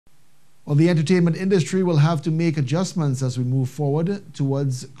Well, the entertainment industry will have to make adjustments as we move forward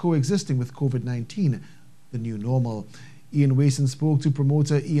towards coexisting with COVID-19, the new normal. Ian Wason spoke to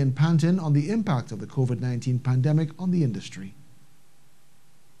promoter Ian Pantin on the impact of the COVID-19 pandemic on the industry.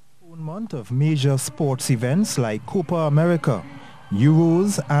 Month of major sports events like Copa America,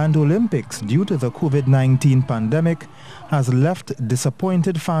 Euros and Olympics due to the COVID-19 pandemic has left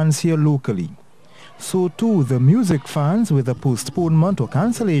disappointed fans here locally. So too the music fans with the postponement or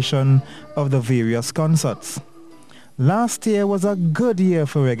cancellation of the various concerts. Last year was a good year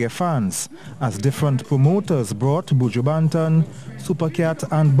for reggae fans as different promoters brought Buju Banton,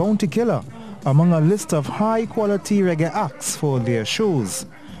 Supercat and Bounty Killer among a list of high-quality reggae acts for their shows.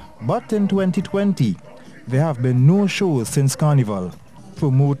 But in 2020, there have been no shows since Carnival.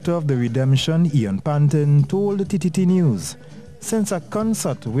 Promoter of the Redemption, Ian Pantin, told TTT News, since a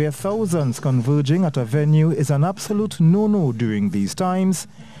concert where thousands converging at a venue is an absolute no-no during these times,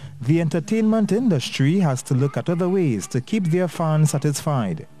 the entertainment industry has to look at other ways to keep their fans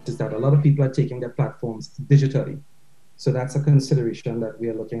satisfied. Is that a lot of people are taking their platforms digitally. So that's a consideration that we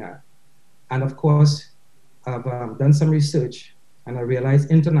are looking at. And of course, I've done some research and I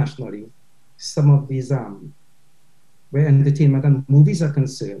realized internationally, some of these, where entertainment and movies are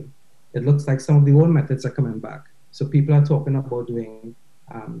concerned, it looks like some of the old methods are coming back. So people are talking about doing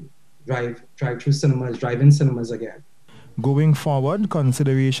drive-through cinemas, drive-in cinemas again. Going forward,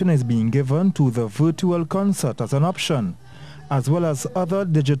 consideration is being given to the virtual concert as an option, as well as other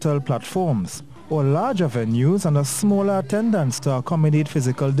digital platforms, or larger venues and a smaller attendance to accommodate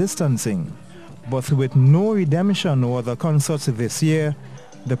physical distancing. But with no redemption or other concerts this year,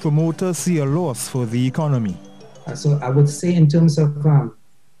 the promoters see a loss for the economy. So I would say in terms of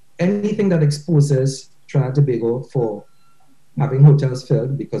anything that exposes Trinidad and Tobago for having hotels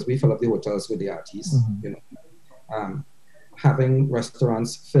filled, because we fill up the hotels with the artists, having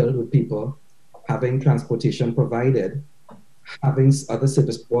restaurants filled with people, having transportation provided, having other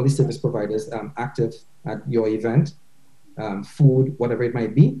service, all the service providers active at your event, food, whatever it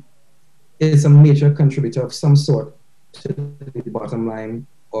might be, is a major contributor of some sort to the bottom line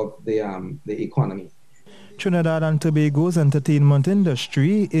of the economy. Trinidad and Tobago's entertainment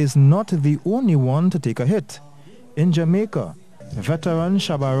industry is not the only one to take a hit. In Jamaica, veteran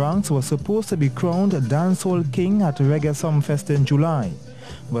Shabba Ranks was supposed to be crowned dancehall king at Reggae Sumfest in July,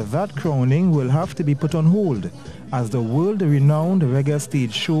 but that crowning will have to be put on hold as the world-renowned reggae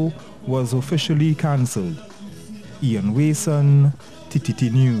stage show was officially cancelled. Ian Wason,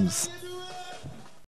 TTT News.